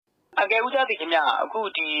ကယ်ဦးကြသည်ခင်ဗျအခု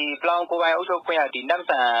ဒီပလောင်ကိုပိုင်အုပ်ချုပ်ခွင့်ရဒီနမ်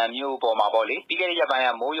ဆန်မြို့ပေါ်မှာပေါ့လေပြီးခဲ့တဲ့ရက်ပိုင်းက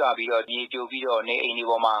မိုးရွာပြီးတော့မြေပြိုပြီးတော့နေအိမ်တွေ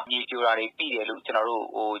ပေါ်မှာမြေပြိုတာတွေပြီးတယ်လို့ကျွန်တော်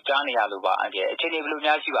တို့ကြားနေရလို့ပါအခြေအနေဘယ်လို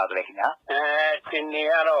များရှိပါသလဲခင်ဗျအခြေအနေ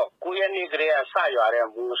ကတော့9ရက်နေ့ကလေးကစရွာတဲ့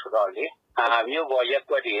မိုးဆိုတော့လေမြို့ပေါ်ရ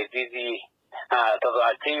က်ွက်တွေအသီးသီးတော်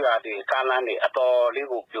တော်ကြီးရွာတွေကားလမ်းတွေအတော်လေး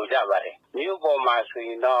ကိုပြိုကြပါတယ်မြို့ပေါ်မှာဆိုရ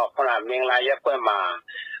င်တော့ခုနမင်္ဂလာရက်ွက်မှာ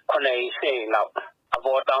9-10လောက်အ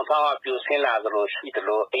ပေါ်တောင်ဆောင်ကပြိုဆင်းလာသလိုရှိသ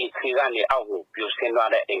လိုအိမ်ခြေကနေအောက်ကိုပြိုဆင်း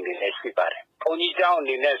သွားတဲ့အိမ်တွေလည်းရှိပါတယ်။ဘုံကြီးကျောင်းအ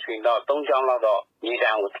နေနဲ့ဆိုရင်တော့3ကျောင်းလောက်တော့မြေတံ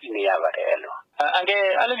ကိုထိနေရပါတယ်အဲ့လို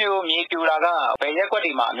အဲ့လိုမျိုးမြေပြိုတာကဘယ်ရက်ွက်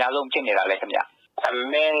တွေမှာအများဆုံးဖြစ်နေတာလဲခင်ဗျ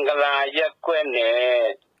မင်္ဂလာရက်ွက်နဲ့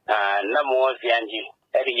နမောစရန်ကြီး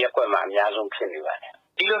အဲ့ဒီရက်ွက်မှာအများဆုံးဖြစ်နေပါတယ်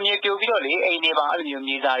ဒီလိုမြေပြိုပြီးတော့လေအိမ်တွေမှာအဲ့လိုမျိုး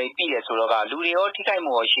မြေစာတွေပြီးတယ်ဆိုတော့ကလူတွေရောထိခိုက်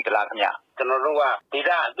မှုရောရှိသလားခင်ဗျကျွန်တော်တို့ကဒေသ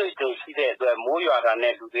အတွေ့အကြုံရှိတဲ့အတွက်မိုးရွာတာ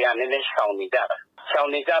နဲ့လူတွေကနည်းနည်းရှောင်နေကြတာရှောင်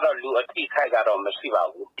နေကြတော့လူအထိခိုက်ကတော့မရှိပါ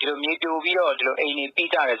ဘူးဒီလိုမြေပြိုပြီးတော့ဒီလိုအိမ်တွေပြီး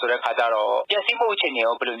ကြတယ်ဆိုတဲ့ခါကျတော့ပျက်စီးမှုအခြေအနေ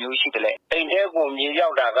ရောဘယ်လိုမျိုးရှိသလဲအိမ်ထဲကိုမြေရော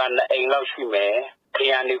က်တာက2အိမ်လောက်ရှိမယ်ခ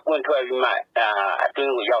ရမ်းလေးပွင့်ထွက်ပြီးမှအတွ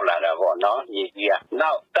င်းကိုရောက်လာတာပေါ့နော်မြေကြီးက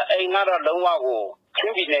နောက်တအိမ်ကတော့လုံးဝကိုချ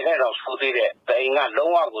င်းပြည်နယ်ထဲတော့ဆိုသေးတယ်တအိမ်က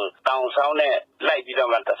လုံးဝကိုတောင်ဆောင်နဲ့လိုက်ပြီးတော့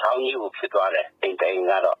မှတဆောင်းကြီးကိုဖြစ်သွားတယ်အိမ်တအိမ်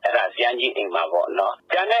ကတော့အဲ့ဒါဇရန်ကြီးအိမ်မှာပေါ့နော်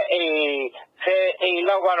ကျန်တဲ့အိမ်10အိမ်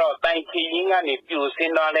လောက်ကတော့တိုင်ချီရင်းကနေပြိုဆ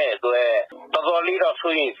င်းသွားတဲ့အတွက်တော်တော်လေးတော့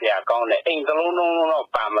ဆိုရင်ဆရာကောင်းတယ်အိမ်တစ်လုံးလုံးတော့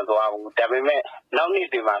ပါမသွားဘူးဒါပေမဲ့နောက်နေ့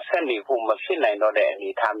တွေမှာဆက်နေဖို့မဖြစ်နိုင်တော့တဲ့အနေ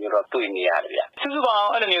အထားမျိုးတော့တွေ့နေရတယ်ဗျစုစုပေါင်း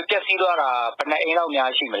အဲ့လိုမျိုးပျက်စီးသွားတာဘယ်နှအိမ်လောက်များ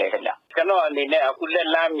ရှိမလဲခင်ဗျကျွန်တော်အနေနဲ့အခုလက်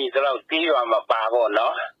လမ်းမီဆိုတော့တီးရွာမှာပါပေါ့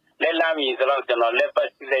နော်လက်လာမီဆိုတော့ကျွန်တော်လက်ပတ်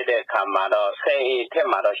ကြည့်လိုက်တဲ့အခါမှာတော့10အိမ်ထက်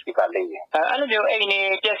မှာတော့ရှိပါလိမ့်မယ်အဲ့လိုမျိုးအိမ်တွေ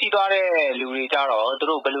ပျက်စီးသွားတဲ့လူတွေကြတော့သူ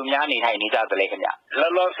တို့ဘယ်လိုများနေထိုင်နေကြသလဲခင်ဗျလော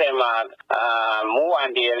လောဆယ်မှာမိုးအ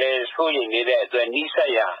န်ဒီလည်းဆိုရင်နေတဲ့အတွက်နီးစ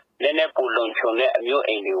ပ်ရာလည်းနဲ့ပူလုံချုံတဲ့အမျိုး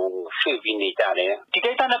အိမ်တွေကိုရွှေ့ပြီးနေကြတယ်ဒီ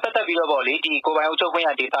ကိစ္စနဲ့ပတ်သက်ပြီးတော့ဗောလေဒီကိုပိုင်အုပ်ချုပ်ခွင့်ရ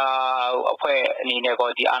ဒေသအဖွဲ့အနေနဲ့ကော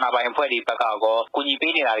ဒီအာဏာပိုင်အဖွဲ့တွေဘက်ကကောကူညီ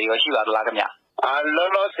ပေးနေတာတွေရောရှိပါသလားခင်ဗျလော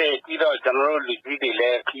လောဆယ်ပြီးတော့ကျွန်တော်တို့လူကြီးတွေလ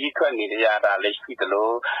ည်းခရီးထွက်နေကြတာလည်းရှိသလို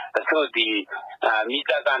တချို့ဒီမိ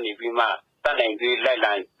သားကနေပြီးမှတတ်နိုင်ပြီးလိုက်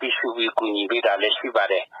လံပြီးရှုပြီးကူညီပေးတာလည်းရှိပါ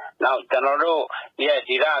တယ်။နောက်ကျွန်တော်တို့ရဲ့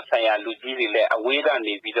ဒေသဆိုင်ရာလူကြီးတွေလည်းအဝေးက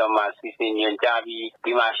နေပြီးတော့မှစီစဉ်ညွှန်ကြားပြီး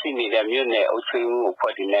ဒီမှာရှိနေတဲ့မြို့နယ်အုပ်ချုပ်မှုအ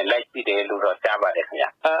ဖွဲ့တွေနဲ့လိုက်ကြည့်တယ်လို့တော့ကြားပါတယ်ခင်ဗျ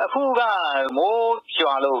။အခုကမိုး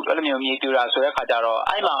ရွာလို့အဲ့လိုမျိုးမြေပြိုတာဆိုတဲ့ခါကျတော့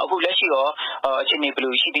အဲ့မှာအခုလက်ရှိရောအခြေအနေဘယ်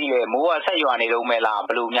လိုရှိသေးလဲမိုးကဆက်ရွာနေတော့မဲလားဘ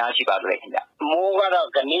ယ်လိုများရှိပါသလဲခင်ဗျ။မိုးကတော့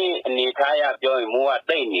ကနေ့အနေထားရပြောရင်မိုးက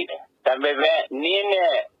တိတ်နေတယ်။ဒါပေမဲ့နင်း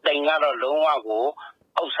နဲ့တိမ်ကတော့လုံးဝကို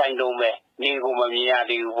အောက်ဆိုင်လုံးပဲနေကိုမမြင်ရ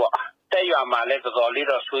သေးဘူးပေါ့ဆက်ရွာမှာလည်းတော်တော်လေး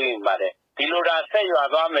တော့ဆိုရင်ပါတယ်ဒီလိုဒါဆက်ရွာ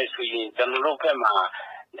သွားမယ်ဆိုရင်ကျွန်တော်တို့ဘက်မှာ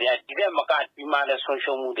ဒီတဲ့မကဒီမှာလည်းဆုံး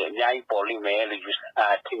ရှုံးမှုတွေအများကြီးပေါ်လိမ့်မယ်လို့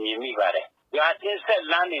ထင်မြင်မိပါတယ်ရွာချင်းဆက်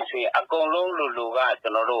လမ်းနေဆိုရင်အကုန်လုံးလိုကကျွ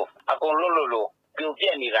န်တော်တို့အကုန်လုံးလိုပြိုပြ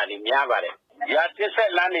က်နေတာတွေများပါတယ်ရွာချင်းဆ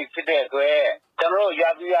က်လမ်းနေဖြစ်တဲ့အတွက်ကျွန်တော်တို့ရွာ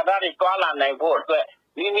သူရွာသားတွေတွာလာနိုင်ဖို့အတွက်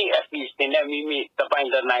မိမိအစီအစဉ်နဲ့မိမိတပိုင်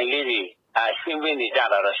တနိုင်လေးတွေရှင်းပြနေကြ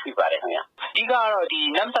တာတော့ရှိပါတယ်ခင်ဗျအဓိကတော့ဒီ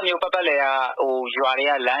နမ်ဆန်မျိုးပတ်ပတ်လေကရွာတွေ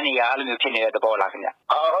ကလမ်းတွေကအဲ့လိုမျိုးဖြစ်နေတဲ့သဘောလားခင်ဗျ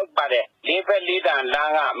ဟုတ်ပါတယ်လေးဖက်လေးတန်လ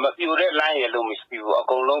မ်းကမပြိုတဲ့လမ်းရလို့မရှိဘူးအ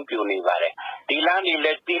ကုန်လုံးပြိုနေပါတယ်ဒီလမ်းတွေလ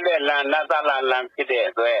ည်းတီးလက်လမ်းနတ်သားလမ်းဖြစ်တဲ့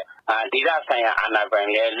အတွက်ဒေသဆိုင်ရာအာဏာပိုင်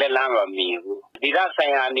လည်းလက်လမ်းမမီဘူးဒေသဆို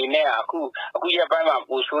င်ရာအနေနဲ့အခုရက်ပိုင်းမှာ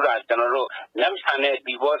ပူဆိုးတာကျွန်တော်တို့နမ်ဆန်နဲ့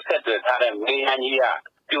ဒီဘောဆက်တွေထားတဲ့မင်းရန်ကြီးက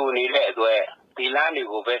ပြိုနေတဲ့အတွက်ဒီလမ်းတွေ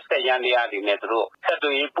ကိုပဲဆက်ရန်တရားတွေနဲ့တို့ဆက်သွ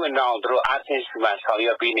ယ်ရေးပွင့်အောင်တို့အားချင်းစီမံဆောင်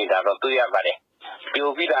ရွက်ပေးနေတာတော့တွေ့ရပါတယ်ပြို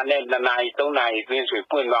ပြီးတာနဲ့2နာရီ3နာရီအတွင်းဆို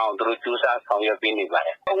ပွင့်အောင်တို့ကြိုးစားဆောင်ရွက်ပေးနေပါတ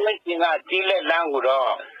ယ်။အဝိဇ္ဇင်ကကြီးလက်လမ်းကိုတော့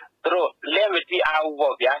တို့လက်မကြည့်အားဘူး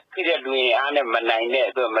ပေါ့ဗျာ။ဖြစ်တဲ့လူရင်အားနဲ့မနိုင်တဲ့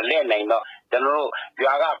အတွက်မလဲနိုင်တော့ကျွန်တော်တို့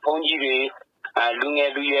ရွာကဘုန်းကြီးတွေလူင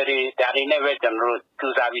ယ်လူရွယ်တွေဒါတွေနဲ့ပဲကျွန်တော်တို့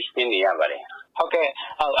ကြိုးစားပြီးရှင်းနေရပါတယ်။ဟုတ်ကဲ့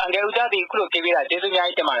အန်ကယ်ဦးကြသည်ခုလိုပြေးပေးတာကျေးဇူးအများ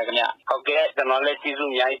ကြီးတင်ပါတယ်ခင်ဗျ။ဟုတ်ကဲ့ကျွန်တော်လည်းကျေးဇူး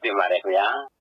အများကြီးတင်ပါတယ်ခင်ဗျာ။